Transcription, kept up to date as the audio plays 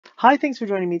Hi, thanks for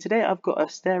joining me today. I've got a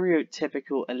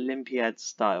stereotypical Olympiad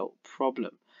style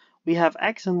problem. We have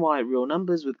x and y real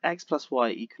numbers with x plus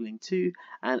y equaling 2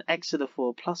 and x to the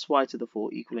 4 plus y to the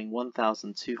 4 equaling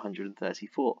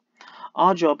 1234.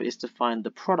 Our job is to find the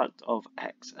product of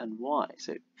x and y,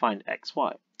 so find x,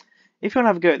 y. If you want to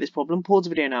have a go at this problem, pause the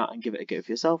video now and give it a go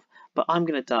for yourself, but I'm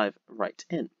going to dive right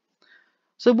in.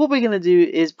 So what we're going to do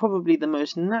is probably the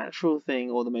most natural thing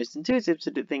or the most intuitive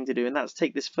thing to do, and that's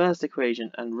take this first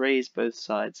equation and raise both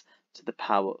sides to the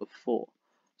power of 4.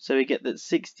 So we get that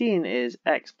 16 is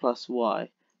x plus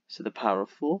y to the power of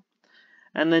 4.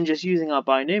 And then just using our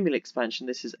binomial expansion,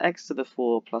 this is x to the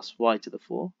 4 plus y to the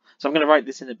 4. So I'm going to write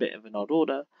this in a bit of an odd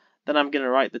order. Then I'm going to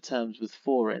write the terms with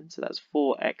 4 in. So that's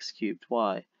 4x cubed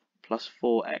y plus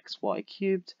 4xy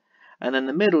cubed. And then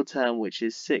the middle term, which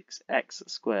is 6x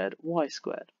squared y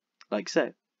squared, like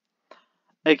so.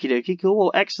 Okie dokie, cool.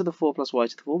 Well, x to the 4 plus y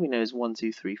to the 4 we know is 1,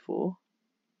 2, 3, 4.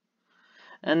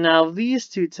 And now these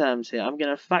two terms here, I'm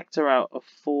going to factor out a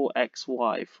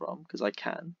 4xy from, because I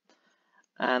can.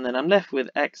 And then I'm left with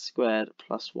x squared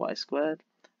plus y squared.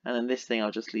 And then this thing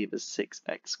I'll just leave as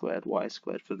 6x squared y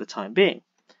squared for the time being.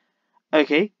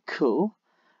 Okay, cool.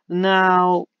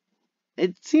 Now,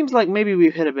 it seems like maybe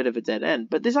we've hit a bit of a dead end,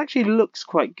 but this actually looks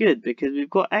quite good because we've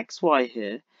got xy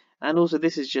here, and also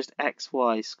this is just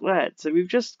xy squared. So we've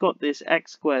just got this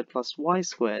x squared plus y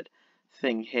squared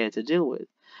thing here to deal with.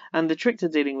 And the trick to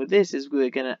dealing with this is we're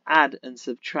going to add and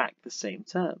subtract the same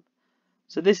term.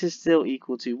 So this is still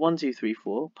equal to 1, 2, 3,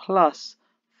 4 plus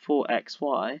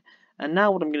 4xy. And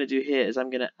now what I'm going to do here is I'm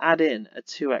going to add in a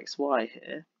 2xy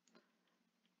here.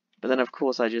 But then of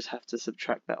course I just have to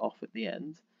subtract that off at the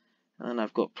end. And then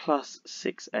I've got plus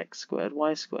 6x squared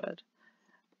y squared.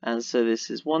 And so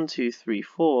this is 1, 2, 3,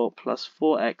 4 plus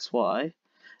 4xy.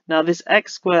 Now this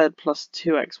x squared plus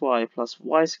 2xy plus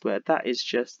y squared, that is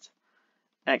just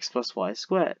x plus y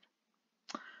squared.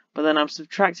 But then I'm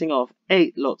subtracting off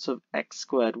 8 lots of x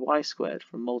squared y squared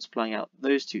from multiplying out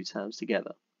those two terms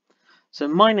together. So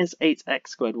minus 8x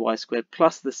squared y squared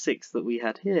plus the 6 that we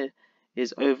had here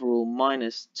is overall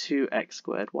minus 2x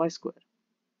squared y squared.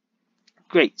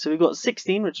 Great, so we've got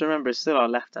 16, which remember is still our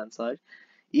left-hand side,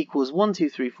 equals 1, 2,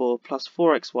 3, 4 plus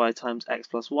 4xy times x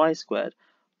plus y squared.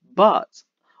 But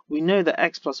we know that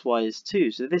x plus y is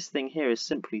 2, so this thing here is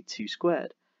simply 2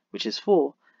 squared, which is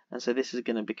 4. And so this is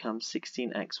going to become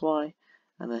 16xy.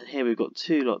 And then here we've got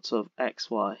 2 lots of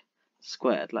xy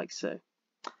squared, like so.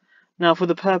 Now for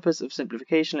the purpose of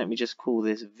simplification, let me just call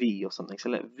this v or something. So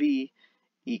let v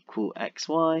equal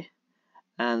xy.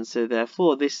 And so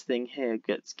therefore this thing here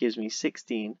gives me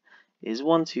 16 is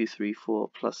 1, 2, 3, 4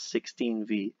 plus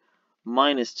 16v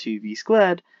minus 2v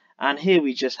squared. And here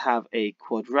we just have a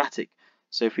quadratic.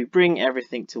 So if we bring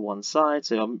everything to one side,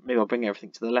 so maybe I'll bring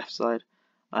everything to the left side,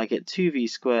 I get 2v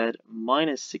squared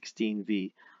minus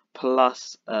 16v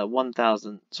plus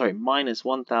minus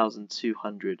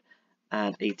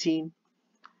 1218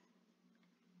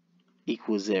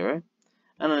 equals 0.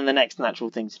 And then the next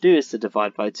natural thing to do is to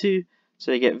divide by 2.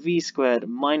 So you get v squared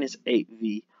minus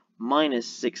 8v minus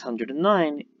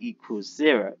 609 equals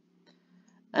 0.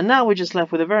 And now we're just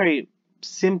left with a very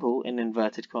simple, in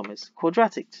inverted commas,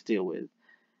 quadratic to deal with.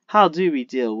 How do we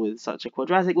deal with such a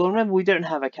quadratic? Well, remember, we don't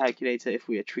have a calculator if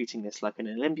we are treating this like an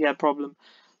Olympiad problem.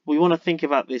 We want to think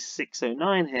about this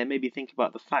 609 here, maybe think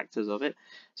about the factors of it.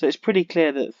 So it's pretty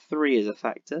clear that 3 is a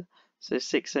factor. So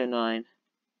 609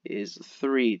 is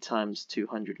 3 times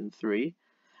 203.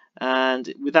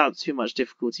 And without too much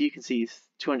difficulty, you can see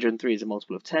 203 is a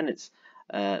multiple of 10. It's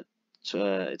going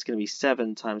to be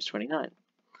 7 times 29.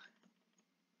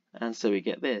 And so we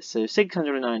get this. So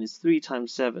 609 is 3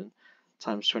 times 7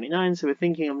 times 29. So we're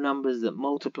thinking of numbers that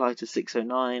multiply to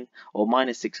 609 or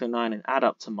minus 609 and add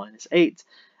up to minus 8.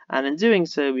 And in doing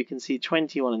so, we can see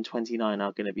 21 and 29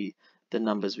 are going to be the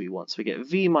numbers we want. So we get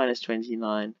v minus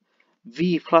 29,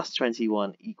 v plus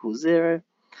 21 equals 0.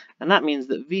 And that means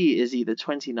that v is either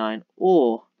 29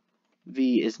 or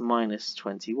v is minus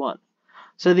 21.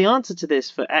 So the answer to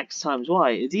this for x times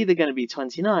y is either going to be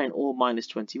 29 or minus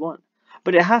 21.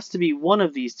 But it has to be one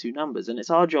of these two numbers, and it's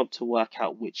our job to work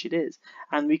out which it is.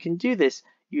 And we can do this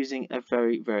using a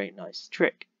very, very nice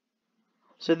trick.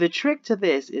 So the trick to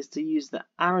this is to use the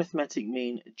arithmetic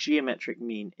mean, geometric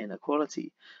mean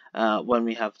inequality when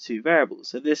we have two variables.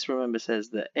 So this, remember, says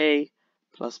that a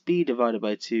plus b divided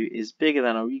by 2 is bigger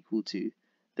than or equal to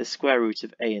the square root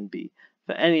of a and b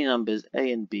for any numbers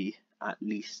a and b at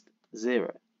least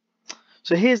 0.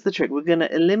 So here's the trick. We're going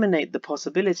to eliminate the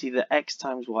possibility that x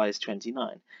times y is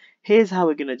 29. Here's how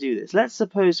we're going to do this. Let's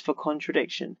suppose for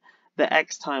contradiction that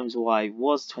x times y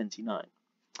was 29.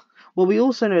 Well, we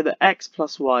also know that x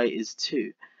plus y is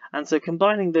 2. And so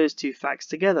combining those two facts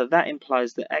together, that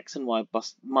implies that x and y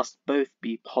must both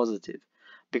be positive.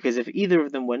 Because if either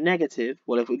of them were negative,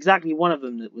 well, if exactly one of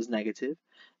them was negative,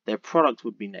 their product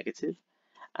would be negative.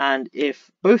 And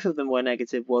if both of them were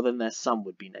negative, well, then their sum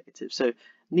would be negative. So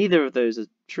neither of those are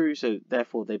true, so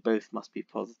therefore they both must be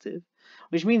positive,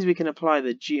 which means we can apply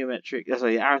the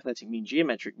arithmetic mean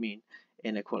geometric mean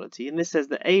inequality. And this says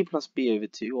that a plus b over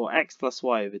 2, or x plus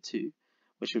y over 2,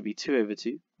 which would be 2 over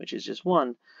 2, which is just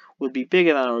 1, would be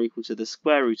bigger than or equal to the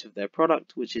square root of their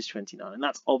product, which is 29. And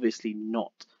that's obviously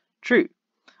not true.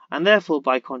 And therefore,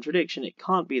 by contradiction, it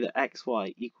can't be that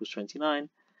xy equals 29,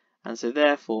 and so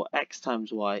therefore x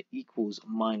times y equals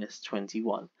minus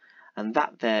 21. And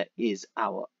that there is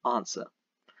our answer.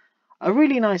 A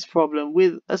really nice problem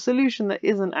with a solution that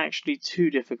isn't actually too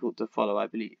difficult to follow, I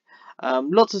believe.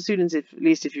 Lots of students, at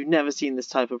least if you've never seen this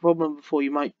type of problem before,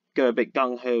 you might go a bit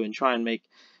gung-ho and try and make,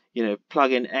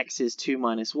 plug in x is 2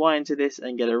 minus y into this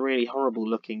and get a really horrible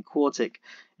looking quartic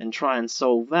and try and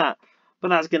solve that. But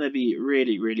that's going to be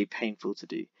really, really painful to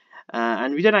do.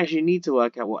 And we don't actually need to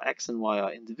work out what x and y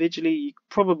are individually. You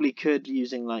probably could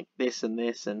using like this and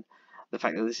the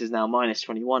fact that this is now minus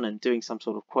 21 and doing some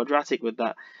sort of quadratic with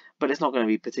that, but it's not going to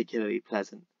be particularly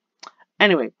pleasant.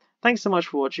 Anyway, thanks so much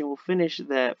for watching. We'll finish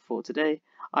there for today.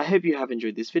 I hope you have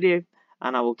enjoyed this video,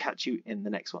 and I will catch you in the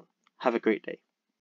next one. Have a great day.